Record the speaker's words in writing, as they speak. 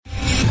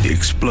The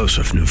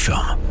explosive new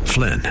film,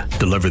 Flynn,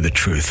 deliver the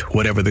truth,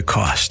 whatever the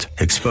cost,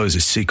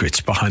 exposes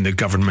secrets behind the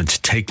government's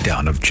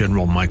takedown of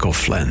General Michael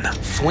Flynn.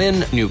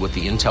 Flynn knew what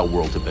the intel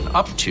world had been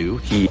up to.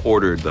 He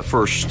ordered the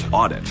first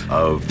audit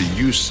of the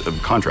use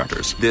of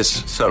contractors.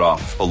 This set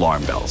off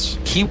alarm bells.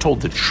 He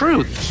told the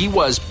truth. He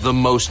was the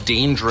most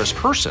dangerous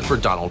person for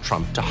Donald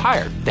Trump to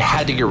hire. They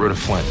had to get rid of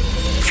Flynn.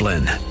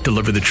 Flynn,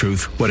 deliver the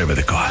truth, whatever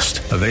the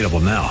cost. Available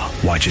now.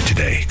 Watch it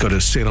today. Go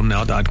to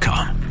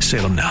salemnow.com.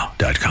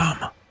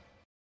 salemnow.com.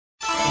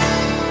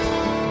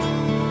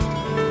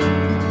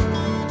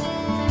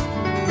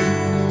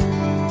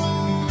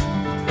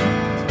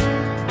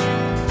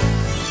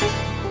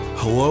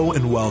 Hello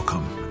and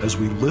welcome as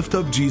we lift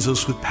up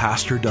Jesus with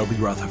Pastor Dudley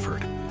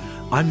Rutherford.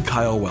 I'm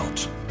Kyle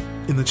Welch.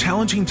 In the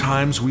challenging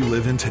times we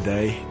live in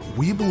today,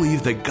 we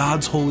believe that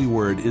God's holy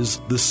word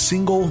is the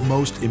single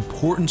most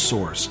important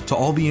source to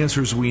all the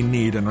answers we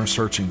need and are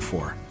searching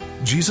for.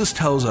 Jesus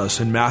tells us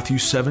in Matthew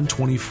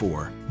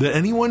 7:24 that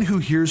anyone who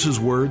hears his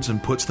words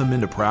and puts them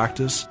into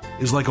practice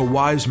is like a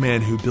wise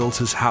man who builds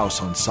his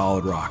house on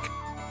solid rock.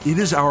 It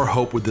is our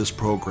hope with this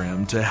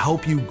program to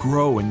help you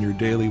grow in your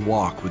daily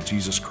walk with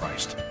Jesus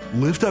Christ.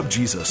 Lift Up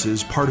Jesus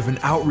is part of an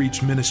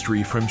outreach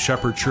ministry from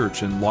Shepherd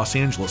Church in Los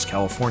Angeles,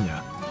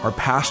 California. Our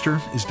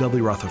pastor is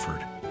Dudley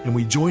Rutherford, and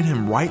we join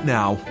him right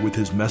now with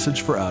his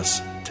message for us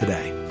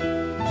today.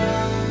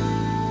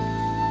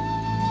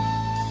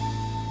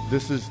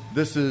 This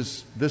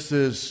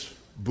is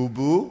Boo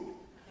Boo,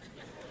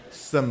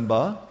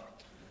 Simba,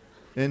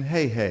 and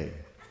Hey Hey.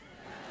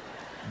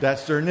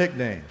 That's their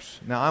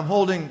nicknames. Now I'm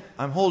holding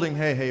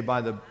Hey Hey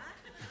because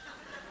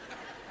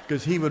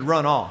he would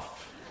run off.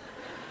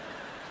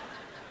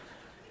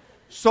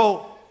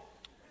 So,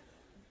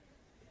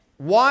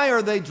 why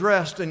are they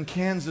dressed in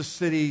Kansas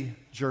City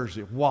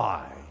jersey?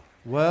 Why?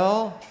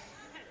 Well,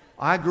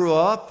 I grew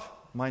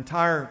up, my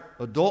entire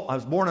I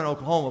was born in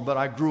Oklahoma, but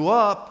I grew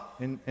up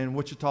in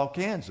Wichita,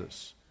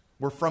 Kansas.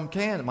 We're from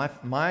Kansas.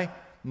 My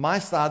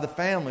side of the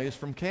family is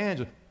from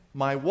Kansas.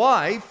 My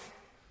wife,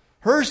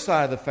 her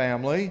side of the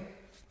family,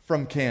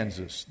 from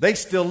Kansas. They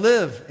still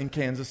live in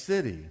Kansas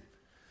City.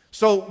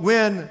 So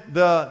when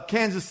the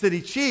Kansas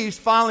City Chiefs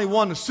finally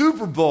won the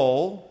Super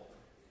Bowl,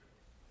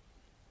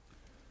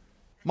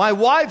 my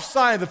wife's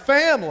side of the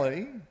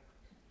family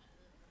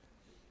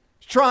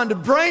is trying to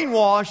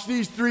brainwash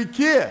these three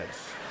kids.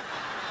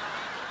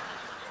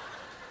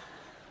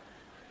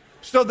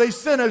 So they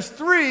sent us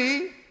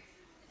three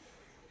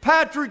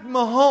Patrick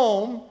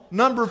Mahomes,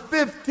 number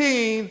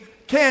 15,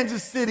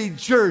 Kansas City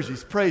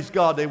jerseys. Praise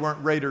God they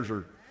weren't Raiders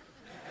or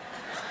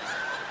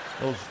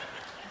those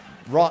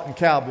rotten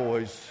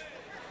Cowboys.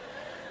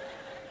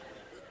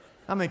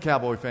 How many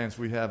Cowboy fans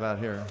we have out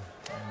here?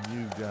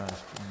 You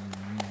guys.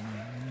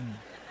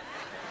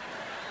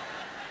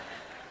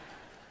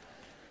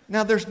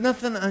 Now, there's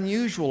nothing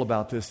unusual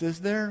about this, is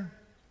there?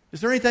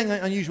 Is there anything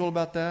unusual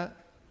about that?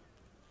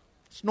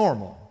 It's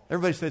normal.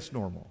 Everybody say it's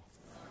normal.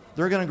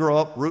 They're going to grow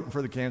up rooting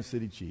for the Kansas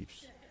City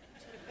Chiefs.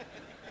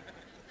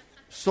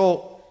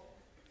 So,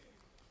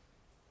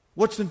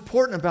 what's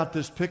important about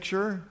this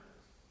picture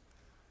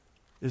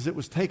is it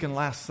was taken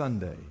last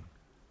Sunday.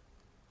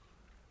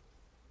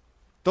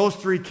 Those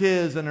three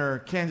kids in their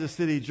Kansas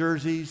City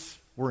jerseys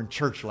were in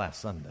church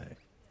last Sunday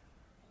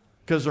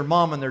because their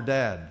mom and their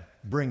dad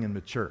bring them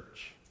to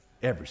church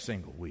every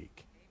single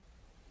week.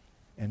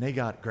 And they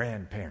got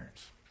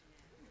grandparents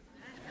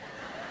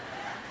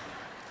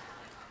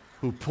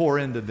who pour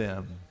into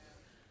them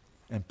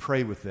and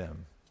pray with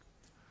them.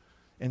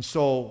 And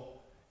so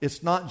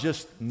it's not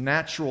just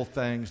natural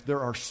things. There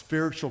are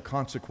spiritual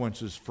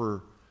consequences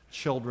for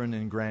children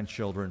and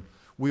grandchildren.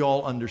 We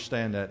all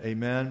understand that.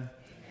 Amen?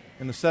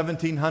 In the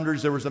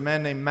 1700s, there was a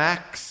man named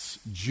Max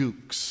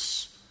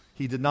Jukes.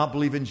 He did not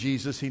believe in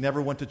Jesus. He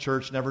never went to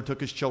church, never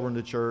took his children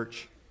to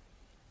church.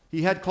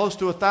 He had close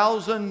to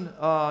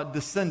 1,000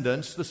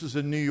 descendants. This is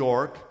in New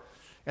York.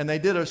 And they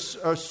did a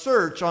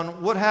search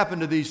on what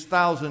happened to these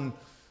 1,000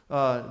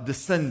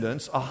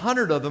 descendants.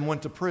 100 of them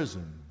went to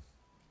prison.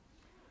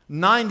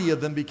 90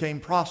 of them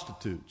became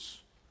prostitutes.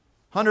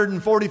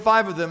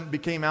 145 of them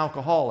became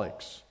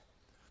alcoholics.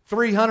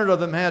 300 of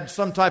them had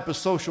some type of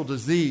social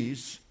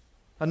disease.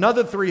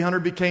 Another 300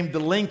 became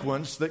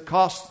delinquents that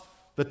cost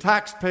the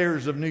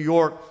taxpayers of New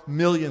York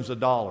millions of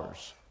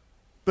dollars.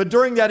 But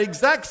during that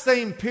exact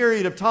same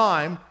period of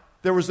time,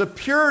 there was a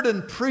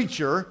Puritan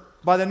preacher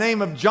by the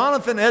name of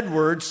Jonathan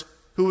Edwards,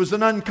 who was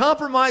an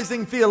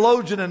uncompromising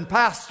theologian and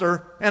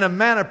pastor and a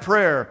man of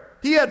prayer.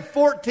 He had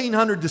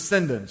 1,400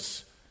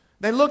 descendants.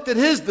 They looked at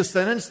his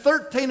descendants.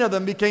 13 of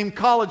them became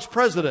college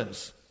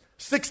presidents.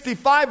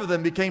 65 of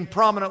them became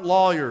prominent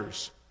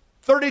lawyers.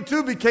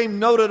 32 became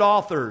noted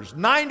authors.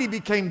 90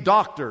 became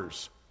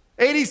doctors.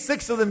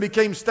 86 of them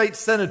became state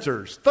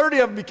senators. 30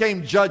 of them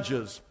became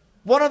judges.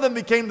 One of them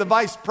became the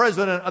vice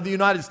president of the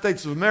United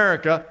States of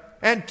America.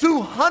 And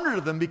 200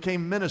 of them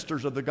became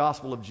ministers of the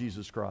gospel of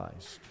Jesus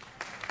Christ.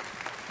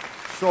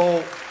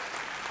 So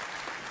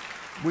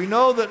we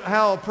know that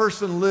how a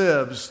person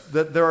lives,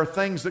 that there are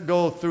things that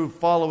go through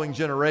following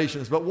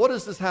generations. But what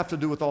does this have to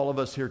do with all of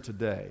us here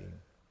today?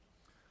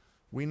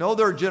 We know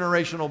there are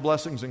generational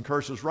blessings and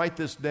curses. Write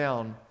this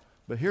down.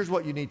 But here's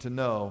what you need to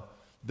know,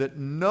 that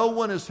no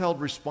one is held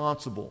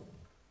responsible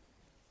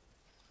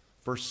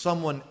for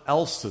someone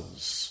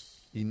else's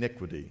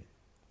iniquity.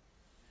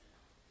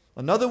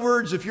 In other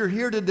words, if you're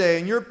here today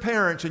and your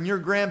parents and your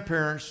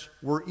grandparents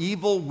were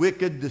evil,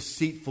 wicked,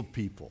 deceitful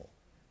people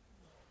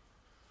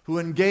who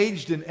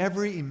engaged in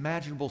every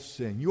imaginable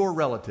sin, your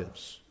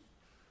relatives,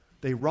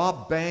 they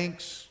robbed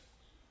banks,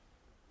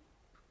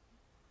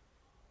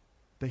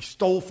 they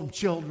stole from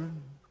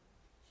children,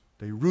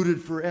 they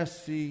rooted for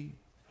SC.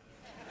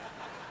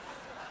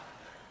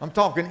 I'm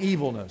talking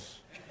evilness.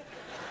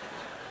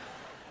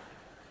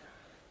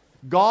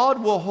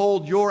 God will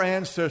hold your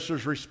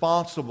ancestors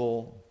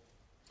responsible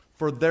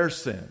for their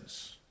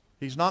sins.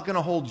 He's not going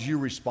to hold you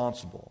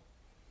responsible.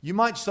 You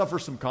might suffer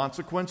some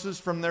consequences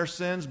from their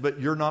sins, but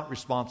you're not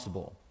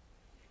responsible.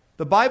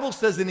 The Bible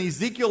says in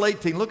Ezekiel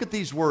 18, look at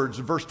these words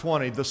in verse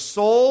 20, the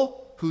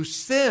soul who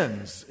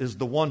sins is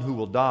the one who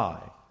will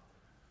die.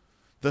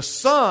 The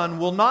son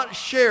will not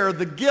share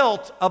the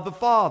guilt of the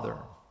father,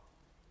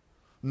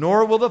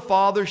 nor will the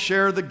father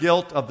share the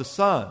guilt of the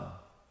son.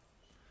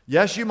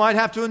 Yes, you might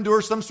have to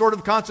endure some sort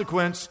of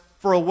consequence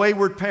for a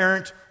wayward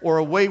parent or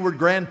a wayward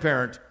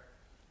grandparent,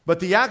 but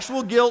the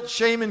actual guilt,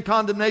 shame, and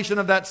condemnation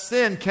of that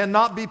sin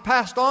cannot be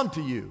passed on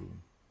to you.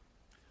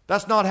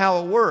 That's not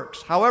how it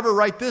works. However,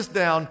 write this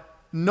down,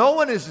 no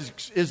one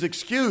is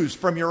excused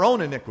from your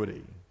own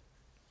iniquity.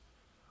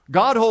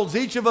 God holds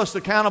each of us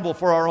accountable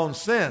for our own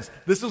sins.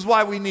 This is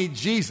why we need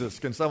Jesus.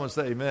 Can someone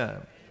say amen?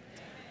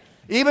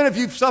 Even if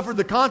you've suffered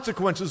the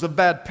consequences of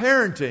bad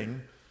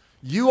parenting,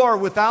 you are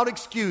without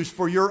excuse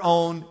for your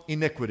own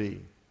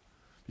iniquity.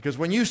 Because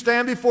when you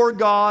stand before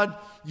God,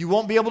 you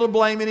won't be able to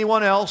blame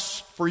anyone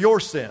else for your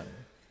sin.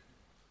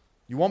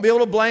 You won't be able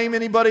to blame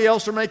anybody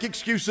else or make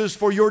excuses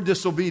for your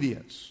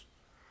disobedience.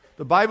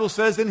 The Bible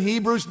says in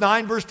Hebrews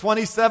 9 verse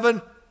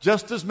 27,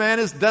 just as man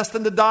is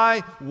destined to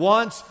die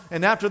once,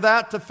 and after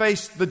that to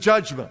face the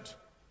judgment.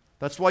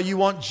 That's why you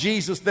want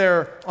Jesus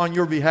there on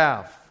your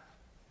behalf.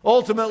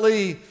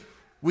 Ultimately,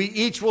 we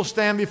each will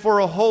stand before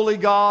a holy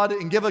God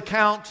and give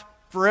account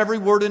for every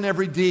word and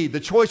every deed,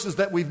 the choices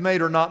that we've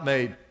made or not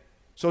made.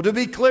 So to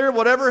be clear,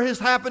 whatever has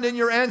happened in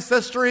your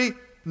ancestry,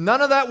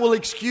 none of that will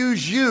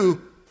excuse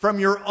you from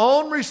your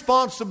own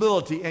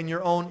responsibility and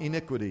your own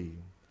iniquity.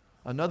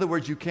 In other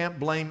words, you can't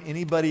blame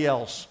anybody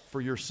else for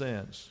your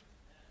sins.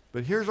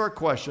 But here's our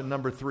question,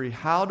 number 3.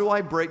 How do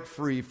I break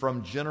free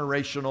from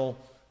generational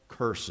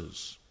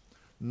curses?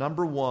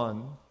 Number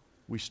 1,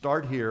 we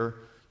start here.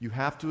 You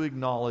have to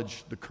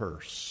acknowledge the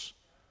curse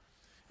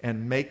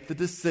and make the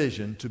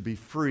decision to be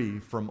free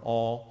from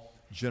all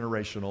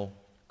generational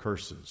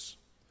curses.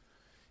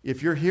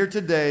 If you're here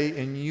today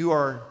and you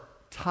are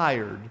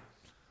tired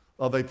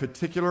of a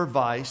particular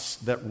vice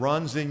that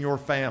runs in your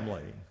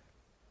family,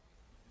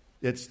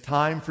 it's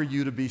time for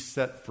you to be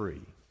set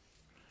free.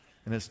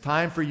 And it's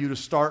time for you to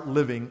start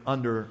living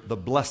under the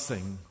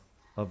blessing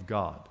of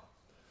God.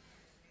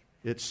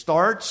 It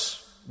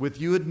starts with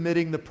you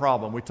admitting the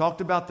problem. We talked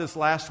about this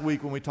last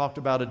week when we talked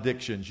about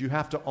addictions. You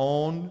have to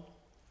own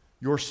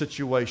your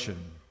situation.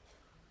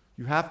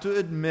 You have to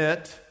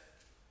admit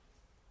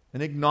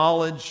and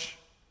acknowledge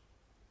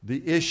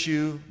the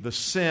issue, the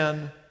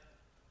sin,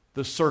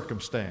 the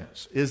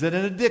circumstance. Is it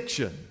an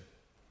addiction?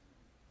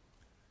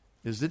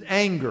 Is it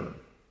anger?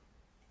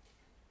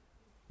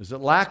 Is it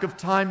lack of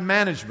time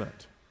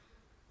management?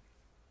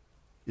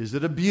 Is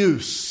it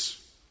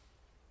abuse?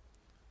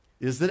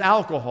 Is it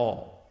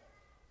alcohol?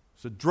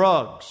 Is it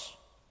drugs?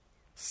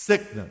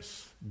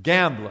 Sickness?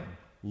 Gambling?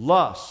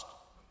 Lust?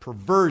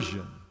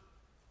 Perversion?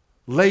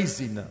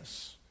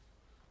 Laziness?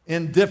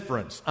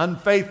 Indifference?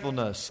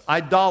 Unfaithfulness?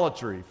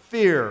 Idolatry?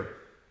 Fear?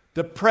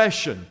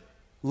 Depression?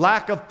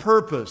 Lack of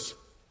purpose?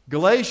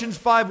 Galatians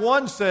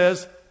 5:1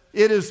 says,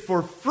 it is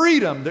for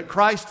freedom that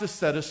Christ has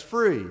set us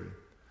free.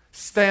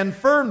 Stand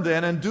firm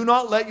then, and do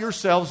not let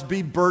yourselves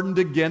be burdened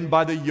again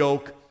by the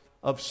yoke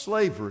of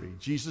slavery.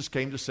 Jesus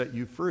came to set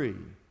you free.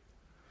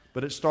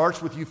 But it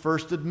starts with you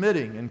first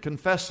admitting and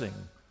confessing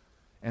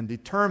and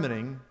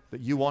determining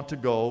that you want to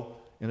go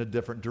in a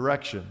different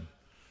direction.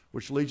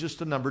 Which leads us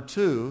to number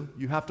 2,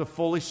 you have to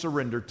fully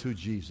surrender to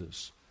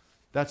Jesus.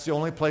 That's the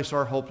only place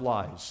our hope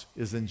lies,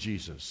 is in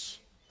Jesus.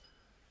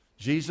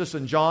 Jesus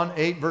in John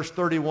 8 verse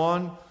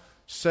 31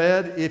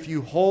 said, if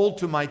you hold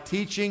to my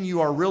teaching,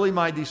 you are really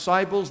my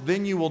disciples,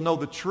 then you will know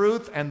the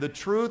truth, and the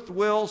truth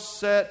will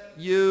set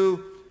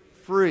you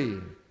free.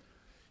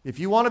 If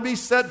you want to be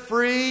set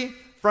free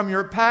from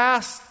your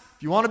past,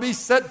 if you want to be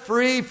set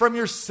free from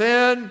your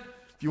sin,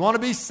 if you want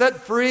to be set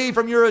free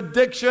from your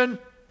addiction,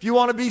 if you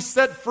want to be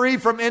set free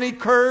from any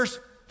curse,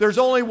 there's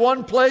only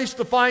one place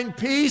to find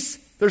peace.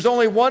 There's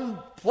only one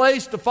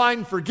place to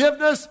find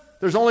forgiveness.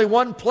 There's only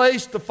one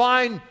place to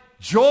find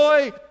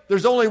joy.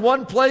 There's only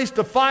one place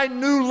to find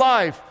new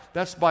life.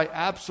 That's by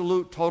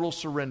absolute total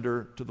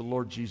surrender to the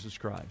Lord Jesus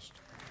Christ.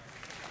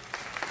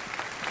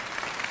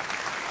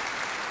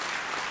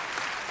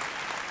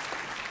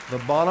 The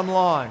bottom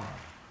line,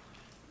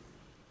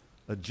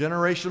 a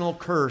generational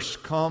curse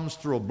comes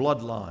through a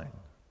bloodline.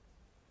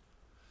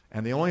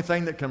 And the only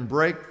thing that can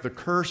break the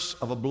curse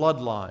of a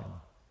bloodline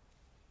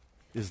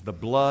is the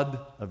blood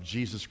of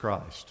Jesus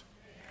Christ.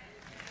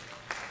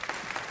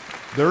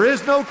 There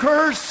is no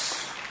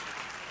curse.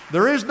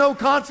 There is no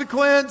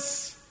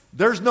consequence.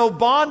 There's no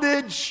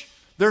bondage.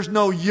 There's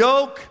no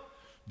yoke.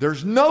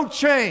 There's no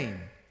chain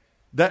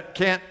that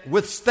can't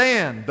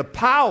withstand the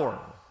power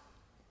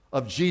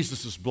of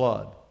Jesus'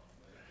 blood.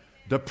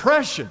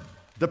 Depression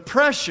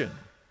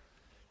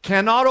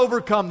cannot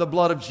overcome the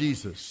blood of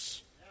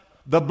Jesus.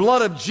 The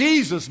blood of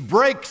Jesus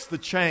breaks the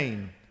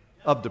chain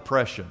of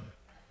depression.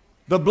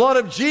 The blood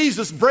of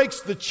Jesus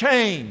breaks the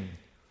chain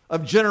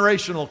of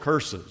generational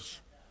curses.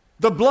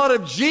 The blood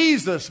of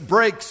Jesus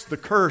breaks the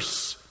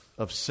curse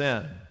of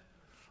sin.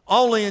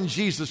 Only in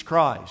Jesus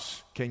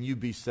Christ can you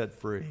be set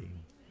free.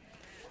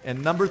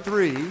 And number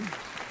 3,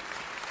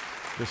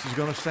 this is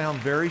going to sound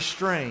very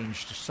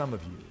strange to some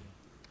of you.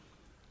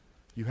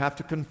 You have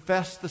to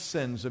confess the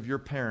sins of your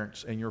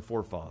parents and your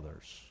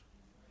forefathers.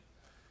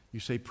 You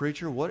say,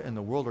 preacher, what in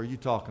the world are you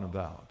talking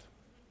about?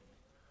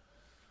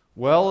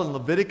 Well, in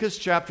Leviticus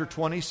chapter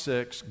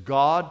 26,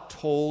 God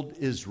told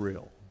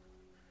Israel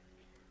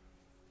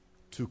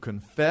to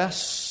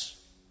confess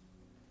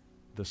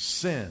the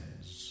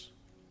sins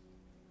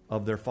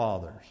of their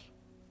fathers.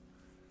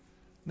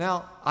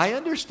 Now, I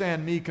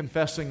understand me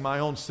confessing my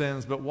own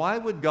sins, but why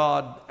would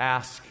God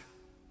ask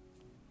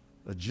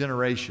a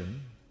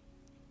generation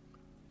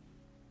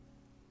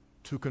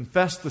to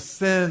confess the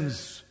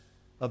sins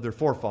of their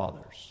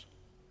forefathers?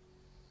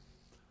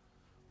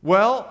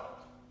 Well,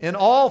 in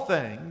all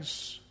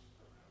things,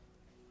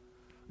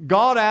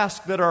 God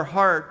asks that our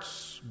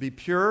hearts be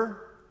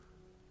pure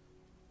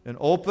and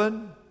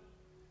open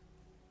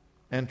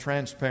and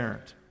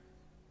transparent.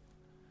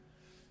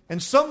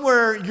 And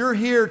somewhere you're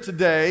here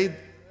today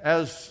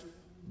as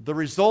the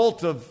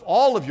result of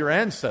all of your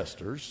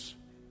ancestors.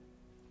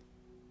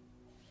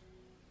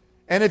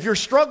 And if you're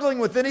struggling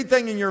with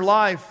anything in your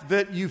life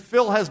that you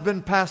feel has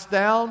been passed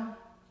down,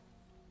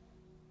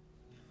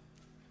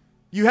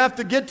 you have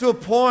to get to a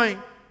point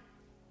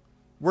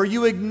where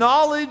you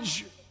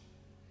acknowledge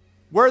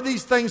where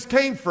these things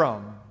came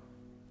from.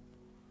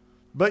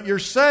 But you're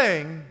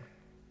saying,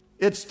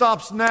 it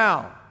stops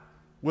now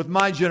with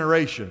my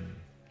generation.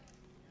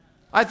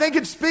 I think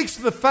it speaks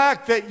to the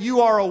fact that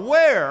you are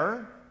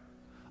aware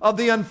of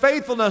the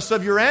unfaithfulness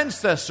of your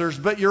ancestors,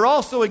 but you're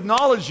also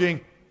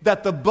acknowledging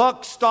that the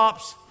buck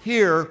stops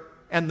here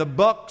and the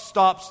buck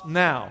stops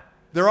now.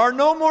 There are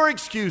no more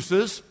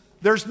excuses.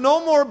 There's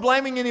no more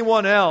blaming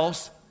anyone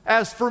else.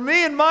 As for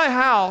me and my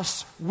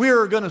house,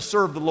 we're going to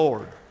serve the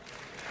Lord.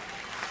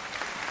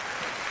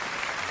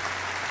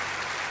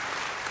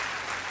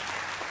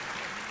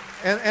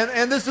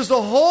 And this is a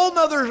whole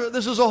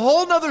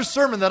nother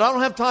sermon that I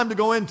don't have time to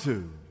go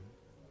into.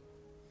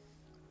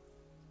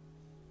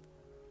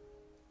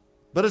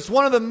 But it's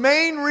one of the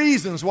main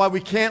reasons why we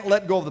can't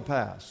let go of the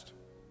past.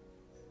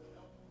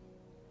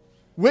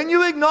 When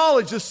you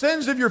acknowledge the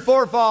sins of your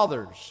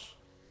forefathers,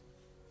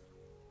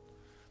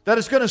 that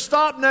it's going to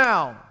stop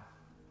now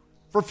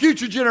for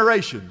future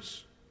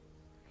generations.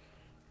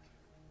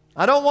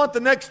 I don't want the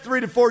next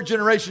 3 to 4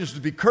 generations to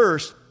be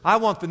cursed. I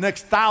want the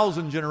next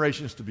 1,000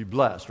 generations to be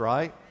blessed,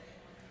 right?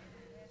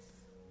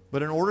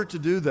 But in order to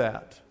do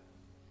that,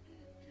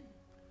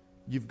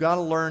 you've got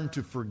to learn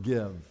to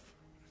forgive.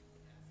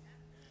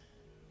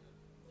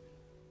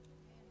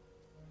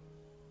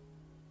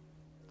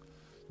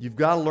 You've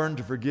got to learn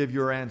to forgive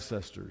your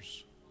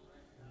ancestors.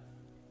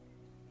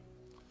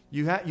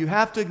 You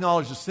have to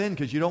acknowledge the sin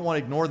because you don't want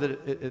to ignore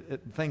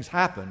that things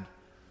happened.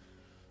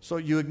 So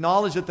you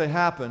acknowledge that they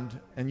happened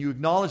and you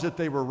acknowledge that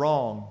they were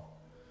wrong.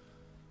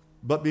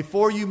 But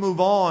before you move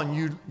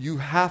on, you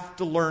have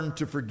to learn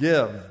to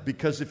forgive.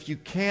 Because if you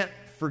can't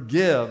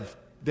forgive,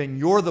 then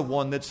you're the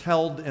one that's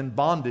held in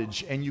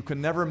bondage and you can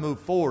never move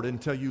forward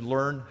until you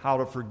learn how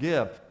to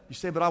forgive. You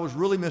say, but I was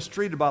really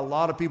mistreated by a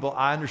lot of people.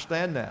 I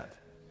understand that.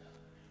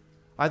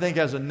 I think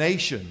as a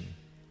nation,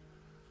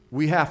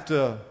 we have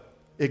to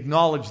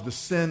acknowledge the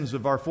sins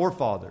of our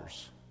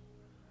forefathers.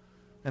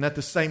 And at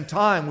the same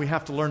time, we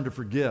have to learn to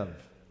forgive.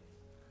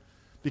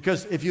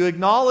 Because if you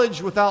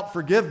acknowledge without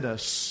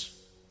forgiveness,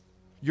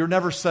 you're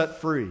never set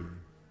free.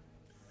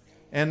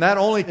 And that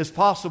only is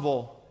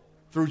possible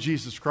through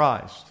Jesus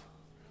Christ.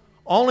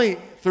 Only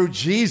through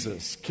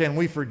Jesus can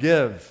we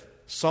forgive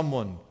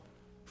someone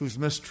who's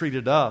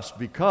mistreated us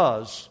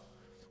because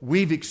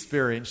we've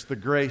experienced the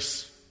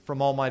grace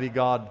from Almighty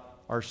God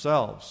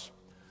ourselves.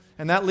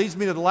 And that leads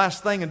me to the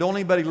last thing, and don't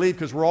anybody leave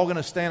because we're all going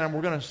to stand and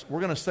we're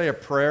going to say a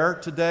prayer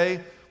today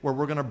where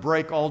we're going to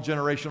break all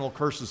generational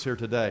curses here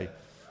today.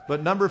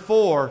 But number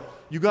 4,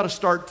 you've got to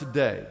start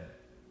today.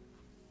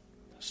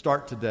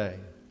 Start today.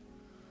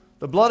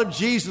 The blood of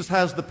Jesus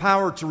has the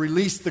power to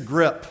release the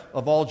grip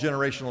of all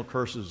generational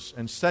curses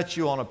and set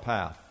you on a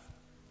path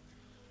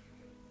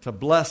to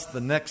bless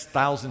the next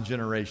 1,000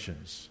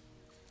 generations.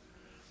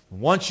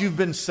 Once you've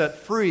been set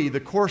free, the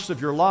course of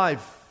your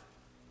life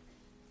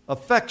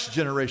affects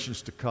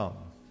generations to come.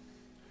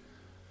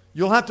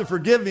 You'll have to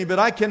forgive me, but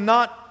I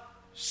cannot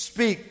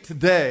speak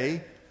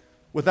today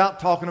without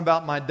talking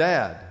about my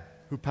dad,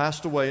 who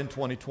passed away in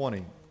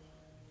 2020.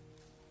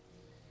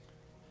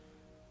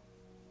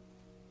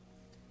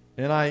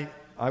 And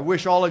I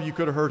wish all of you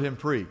could have heard him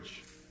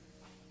preach.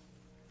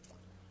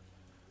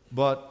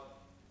 But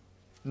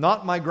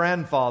not my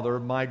grandfather,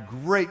 my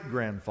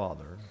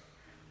great-grandfather,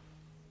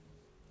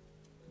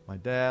 my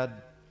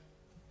dad,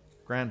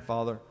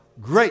 grandfather,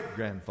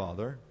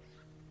 great-grandfather,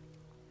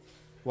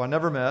 who I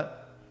never met.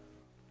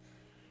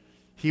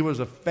 He was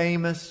a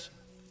famous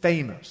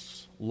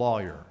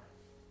lawyer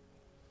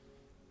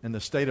in the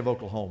state of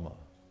Oklahoma.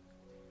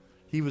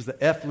 He was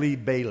the F. Lee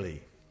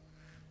Bailey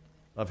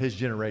of his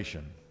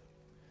generation.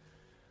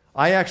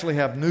 I actually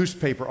have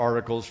newspaper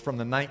articles from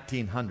the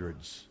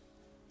 1900s.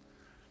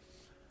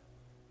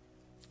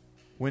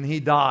 When he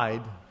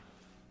died,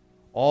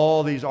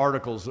 all these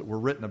articles that were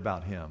written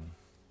about him,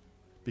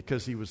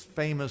 because he was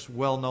famous,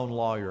 well-known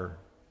lawyer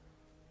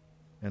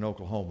in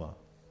Oklahoma.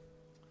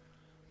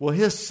 Well,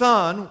 his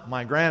son,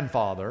 my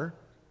grandfather,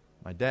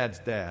 my dad's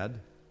dad,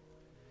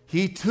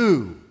 he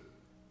too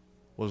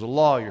was a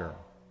lawyer.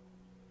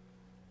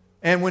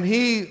 And when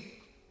he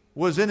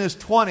was in his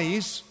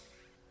 20s,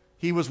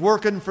 he was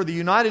working for the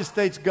United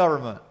States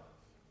government,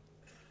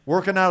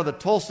 working out of the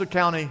Tulsa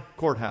County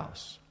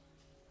Courthouse.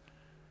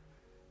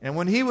 And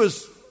when he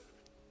was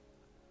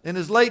in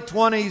his late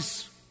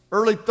 20s,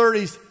 early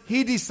 30s,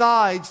 he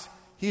decides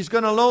he's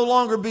going to no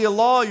longer be a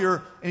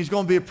lawyer and he's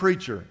going to be a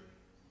preacher.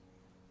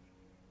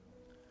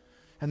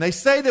 And they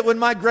say that when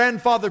my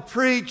grandfather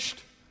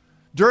preached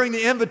during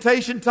the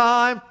invitation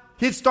time,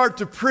 he'd start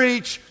to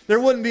preach, there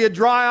wouldn't be a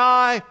dry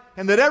eye,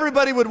 and that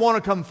everybody would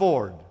want to come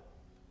forward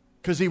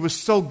because he was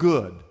so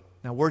good.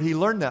 Now, where'd he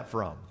learn that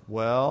from?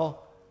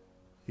 Well,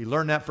 he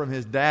learned that from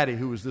his daddy,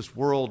 who was this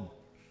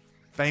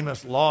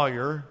world-famous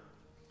lawyer,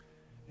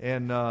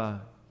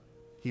 and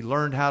he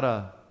learned how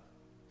to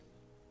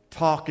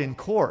talk in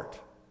court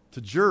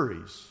to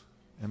juries.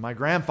 And my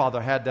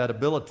grandfather had that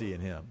ability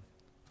in him.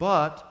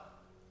 But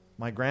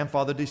my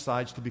grandfather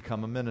decides to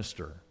become a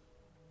minister.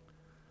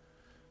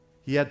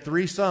 He had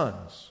 3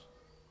 sons,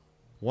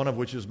 one of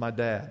which is my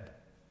dad.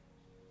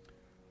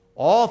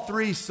 All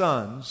 3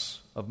 sons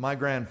of my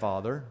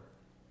grandfather,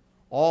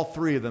 all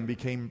 3 of them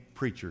became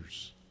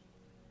preachers.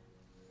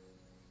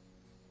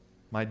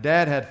 My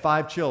dad had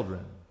 5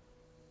 children.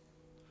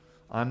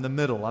 I'm the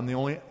middle. I'm the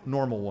only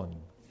normal one.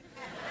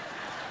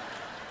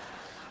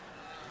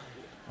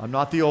 I'm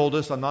not the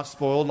oldest. I'm not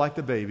spoiled like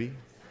the baby.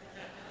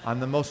 I'm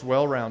the most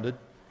well-rounded.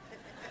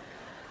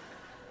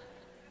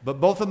 But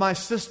both of my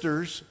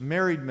sisters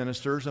married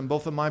ministers, and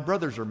both of my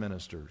brothers are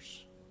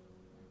ministers.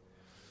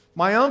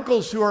 My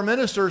uncles who are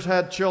ministers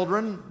had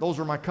children. Those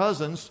are my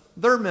cousins.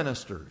 They're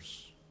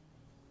ministers.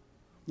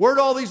 Where'd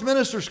all these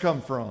ministers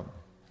come from?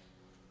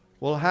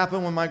 Well, it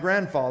happened when my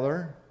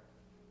grandfather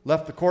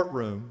left the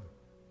courtroom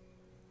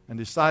and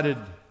decided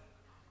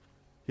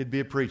he'd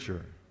be a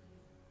preacher.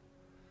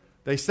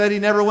 They said he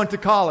never went to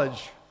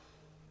college,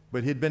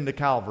 but he'd been to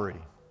Calvary.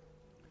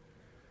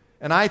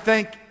 And I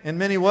think, in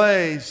many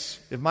ways,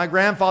 if my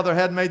grandfather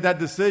hadn't made that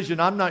decision,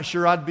 I'm not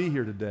sure I'd be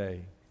here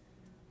today.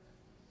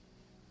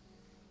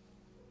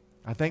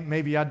 I think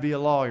maybe I'd be a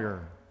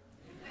lawyer.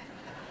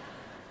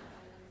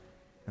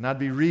 And I'd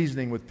be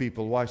reasoning with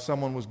people why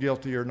someone was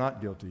guilty or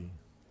not guilty.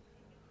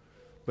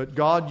 But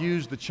God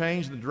used the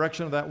change, the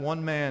direction of that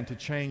one man to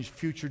change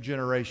future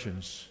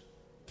generations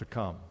to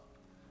come.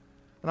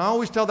 And I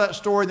always tell that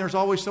story, and there's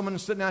always someone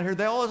sitting out here,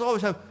 they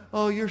always have,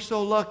 oh, you're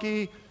so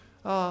lucky.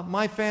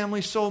 My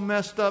family's so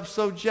messed up,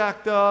 so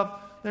jacked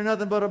up. They're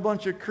nothing but a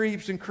bunch of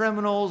creeps and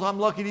criminals. I'm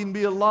lucky to even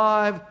be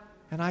alive.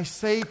 And I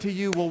say to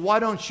you, well, why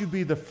don't you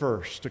be the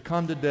first to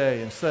come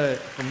today and say,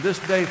 from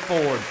this day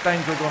forward,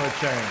 things are going to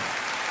change.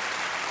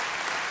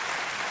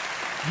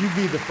 You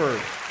be the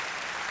first.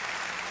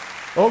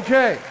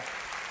 Okay.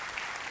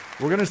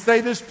 We're going to say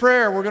this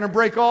prayer. We're going to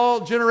break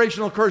all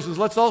generational curses.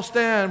 Let's all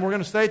stand. We're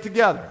going to say it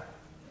together.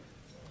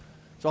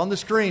 It's on the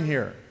screen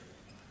here.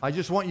 I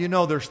just want you to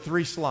know there's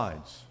 3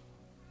 slides.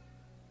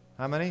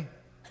 How many?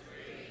 3.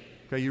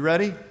 Okay, you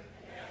ready? Yes.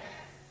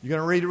 You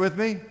going to read it with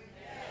me? Yes.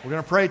 We're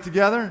going to pray it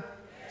together?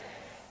 Yes.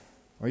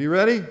 Are you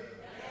ready? Yes.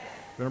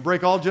 We're going to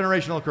break all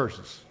generational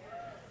curses.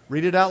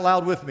 Read it out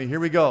loud with me. Here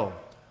we go.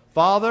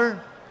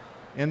 Father,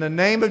 in the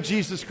name of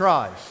Jesus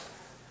Christ,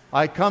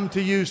 I come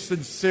to you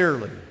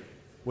sincerely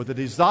with a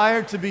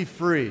desire to be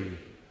free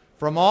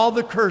from all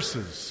the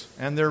curses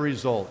and their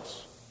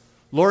results.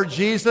 Lord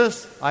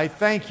Jesus, I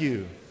thank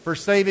you for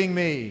saving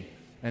me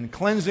and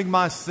cleansing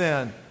my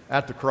sin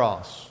at the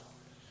cross.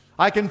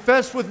 I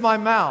confess with my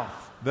mouth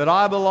that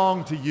I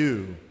belong to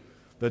you.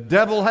 The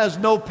devil has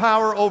no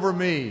power over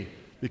me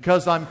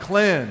because I'm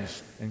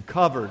cleansed and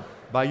covered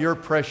by your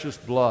precious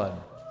blood.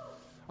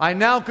 I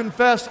now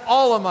confess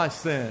all of my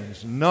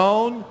sins,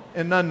 known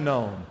and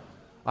unknown.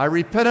 I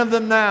repent of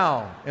them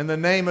now in the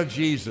name of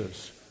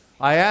Jesus.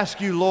 I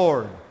ask you,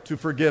 Lord, to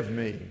forgive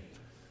me.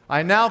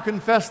 I now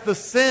confess the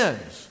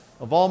sins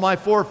of all my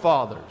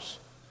forefathers.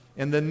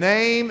 In the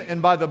name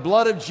and by the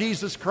blood of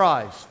Jesus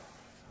Christ,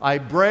 I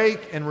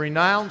break and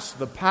renounce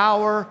the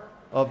power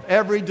of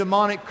every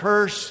demonic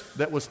curse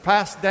that was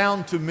passed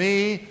down to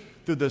me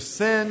through the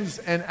sins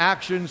and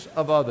actions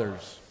of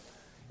others.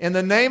 In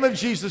the name of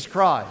Jesus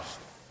Christ,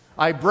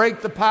 I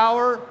break the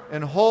power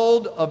and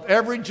hold of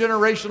every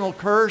generational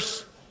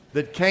curse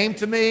that came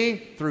to me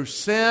through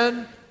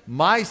sin,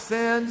 my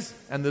sins,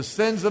 and the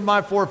sins of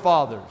my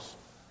forefathers.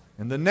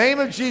 In the name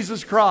of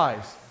Jesus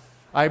Christ,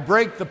 I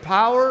break the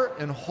power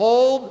and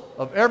hold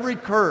of every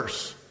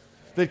curse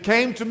that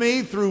came to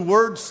me through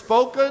words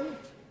spoken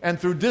and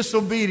through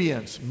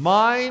disobedience,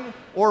 mine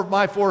or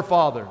my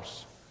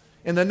forefathers.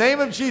 In the name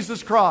of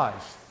Jesus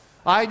Christ,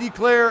 I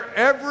declare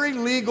every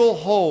legal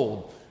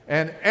hold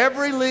and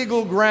every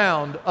legal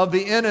ground of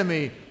the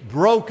enemy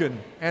broken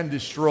and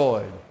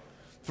destroyed.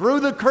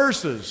 Through the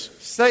curses,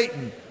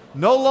 Satan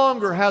no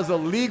longer has a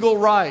legal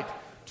right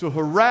to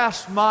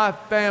harass my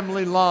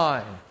family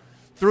line.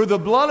 Through the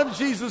blood of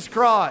Jesus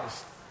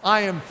Christ,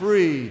 I am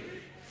free.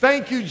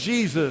 Thank you,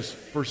 Jesus,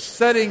 for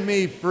setting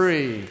me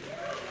free.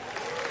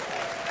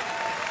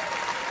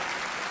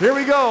 Here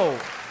we go.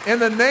 In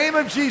the name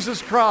of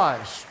Jesus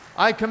Christ,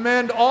 I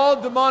command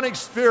all demonic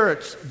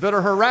spirits that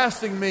are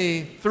harassing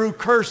me through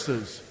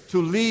curses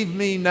to leave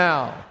me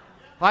now.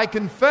 I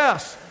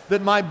confess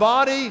that my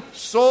body,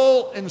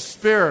 soul, and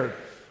spirit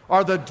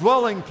are the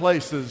dwelling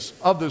places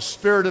of the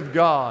Spirit of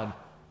God.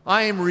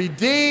 I am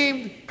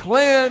redeemed,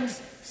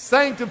 cleansed,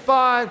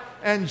 sanctified,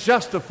 and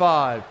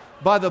justified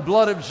by the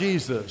blood of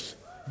Jesus.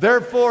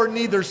 Therefore,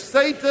 neither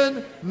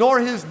Satan nor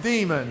his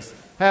demons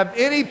have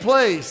any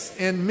place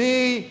in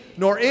me,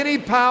 nor any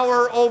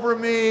power over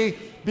me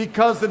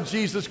because of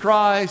Jesus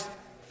Christ.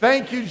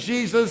 Thank you,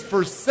 Jesus,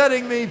 for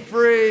setting me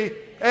free.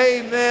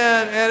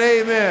 Amen and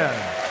amen.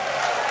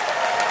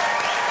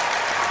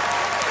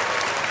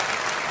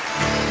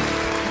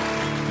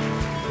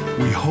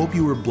 We hope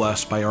you were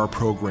blessed by our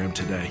program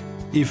today.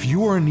 If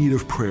you are in need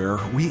of prayer,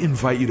 we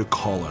invite you to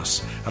call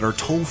us at our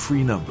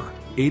toll-free number,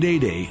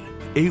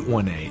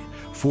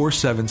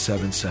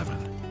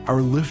 888-818-4777.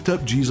 Our Lift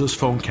Up Jesus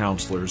phone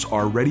counselors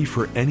are ready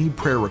for any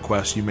prayer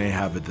requests you may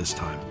have at this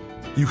time.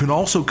 You can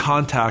also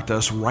contact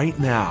us right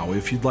now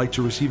if you'd like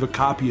to receive a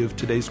copy of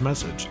today's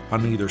message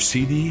on either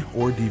CD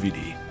or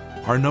DVD.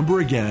 Our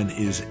number again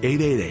is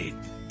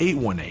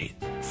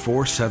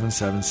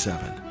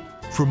 888-818-4777.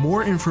 For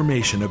more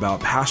information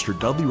about Pastor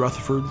Dudley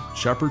Rutherford,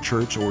 Shepherd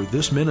Church, or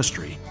this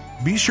ministry,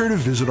 be sure to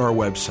visit our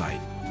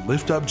website,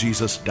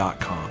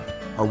 liftupjesus.com.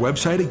 Our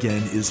website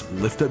again is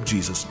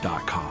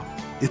liftupjesus.com.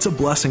 It's a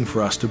blessing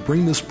for us to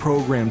bring this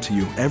program to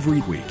you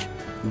every week.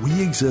 We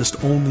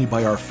exist only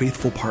by our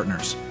faithful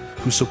partners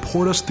who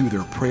support us through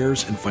their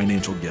prayers and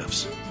financial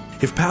gifts.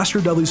 If Pastor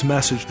Dudley's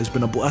message has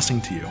been a blessing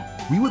to you,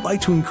 we would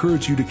like to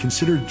encourage you to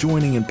consider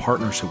joining in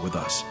partnership with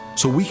us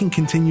so we can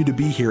continue to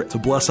be here to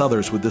bless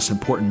others with this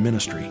important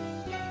ministry.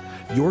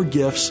 Your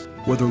gifts,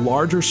 whether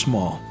large or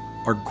small,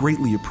 are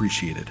greatly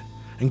appreciated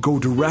and go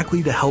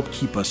directly to help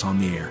keep us on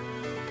the air.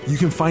 You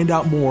can find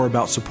out more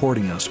about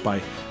supporting us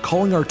by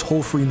calling our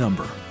toll-free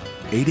number,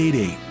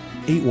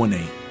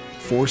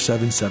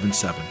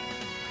 888-818-4777.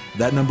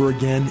 That number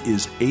again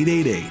is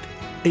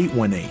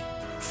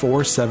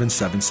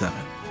 888-818-4777.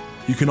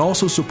 You can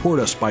also support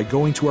us by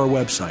going to our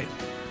website,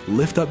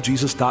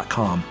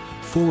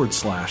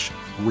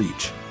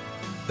 liftupjesus.com/reach.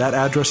 That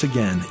address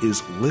again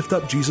is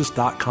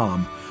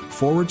liftupjesus.com/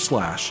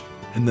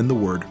 and then the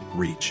word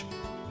reach.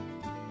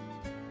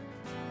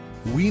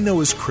 We know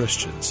as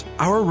Christians,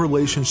 our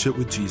relationship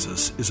with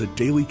Jesus is a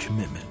daily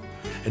commitment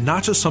and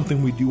not just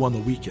something we do on the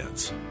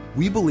weekends.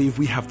 We believe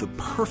we have the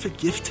perfect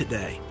gift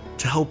today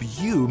to help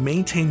you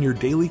maintain your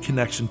daily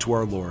connection to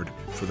our Lord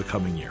for the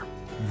coming year.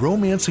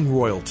 Romancing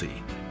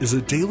Royalty is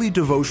a daily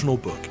devotional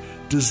book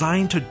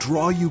designed to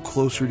draw you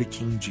closer to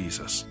King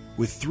Jesus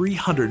with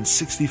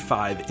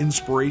 365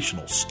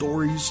 inspirational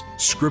stories,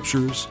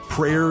 scriptures,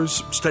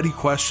 prayers, study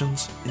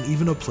questions, and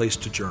even a place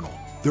to journal.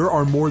 There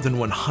are more than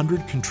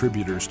 100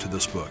 contributors to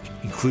this book,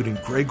 including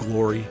Greg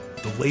Laurie,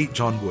 the late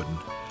John Wooden,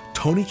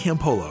 Tony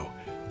Campolo,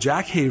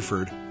 Jack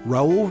Hayford,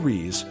 Raul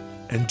Rees,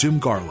 and Jim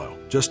Garlow,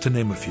 just to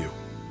name a few.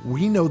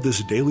 We know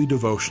this daily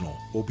devotional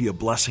will be a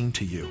blessing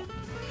to you.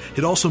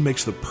 It also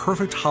makes the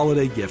perfect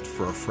holiday gift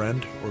for a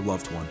friend or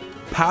loved one.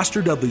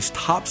 Pastor Dudley's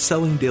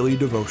top-selling daily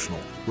devotional,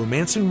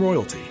 Romancing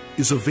Royalty,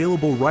 is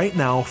available right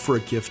now for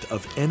a gift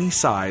of any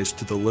size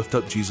to the Lift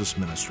Up Jesus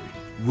ministry.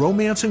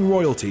 Romancing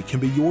Royalty can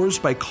be yours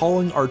by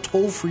calling our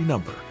toll-free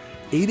number,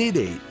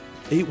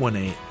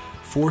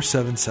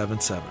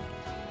 888-818-4777.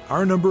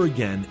 Our number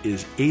again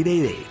is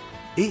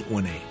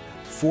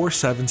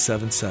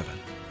 888-818-4777.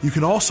 You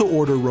can also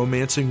order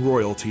Romancing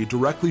Royalty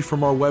directly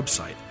from our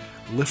website,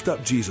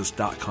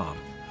 liftupjesus.com.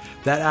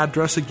 That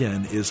address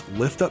again is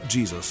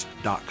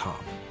liftupjesus.com.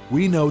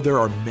 We know there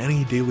are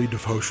many daily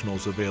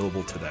devotionals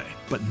available today,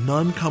 but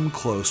none come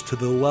close to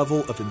the level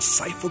of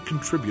insightful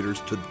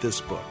contributors to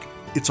this book.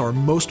 It's our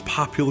most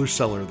popular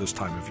seller this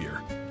time of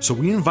year. So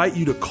we invite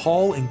you to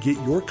call and get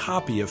your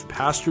copy of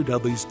Pastor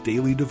Dudley's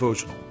daily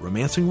devotional,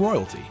 Romancing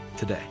Royalty,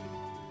 today.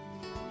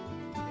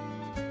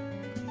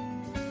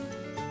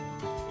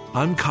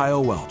 I'm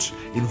Kyle Welch,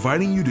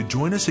 inviting you to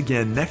join us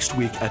again next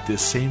week at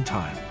this same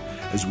time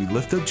as we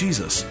lift up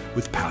Jesus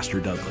with Pastor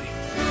Dudley.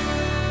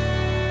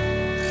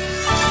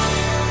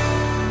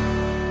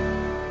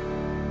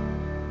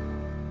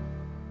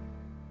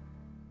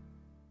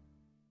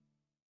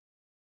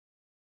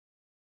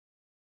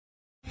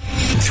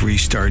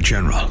 Three-star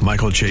General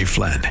Michael J.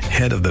 Flynn,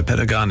 head of the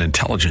Pentagon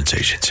Intelligence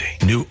Agency,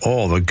 knew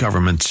all the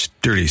government's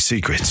dirty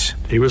secrets.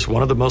 He was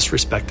one of the most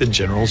respected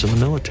generals in the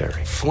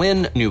military.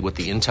 Flynn knew what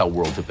the intel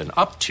world had been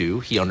up to.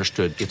 He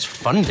understood its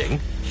funding.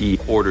 He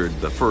ordered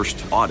the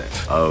first audit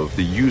of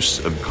the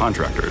use of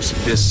contractors.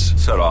 This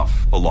set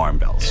off alarm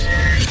bells.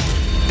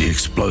 The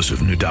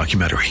explosive new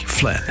documentary,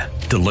 Flynn,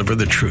 Deliver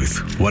the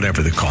Truth,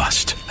 Whatever the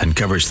Cost,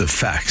 uncovers the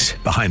facts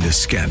behind this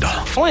scandal.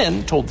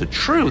 Flynn told the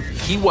truth.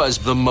 He was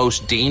the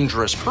most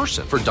dangerous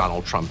person for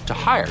Donald Trump to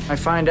hire. I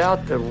find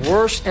out the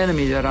worst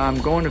enemy that I'm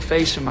going to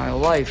face in my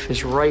life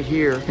is right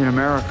here in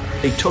America.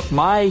 They took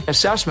my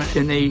assessment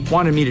and they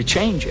wanted me to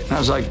change it. And I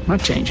was like, I'm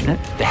not changing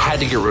it. They had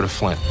to get rid of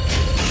Flynn.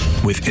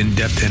 With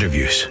in-depth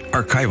interviews,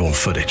 archival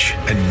footage,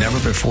 and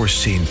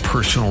never-before-seen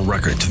personal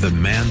records of the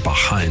man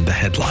behind the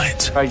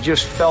headlines. I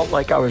just felt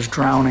like I was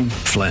drowning.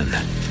 Flynn,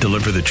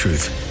 Deliver the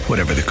Truth,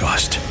 Whatever the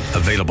Cost.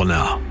 Available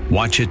now.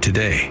 Watch it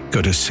today.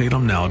 Go to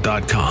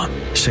salemnow.com.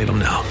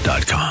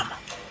 salemnow.com.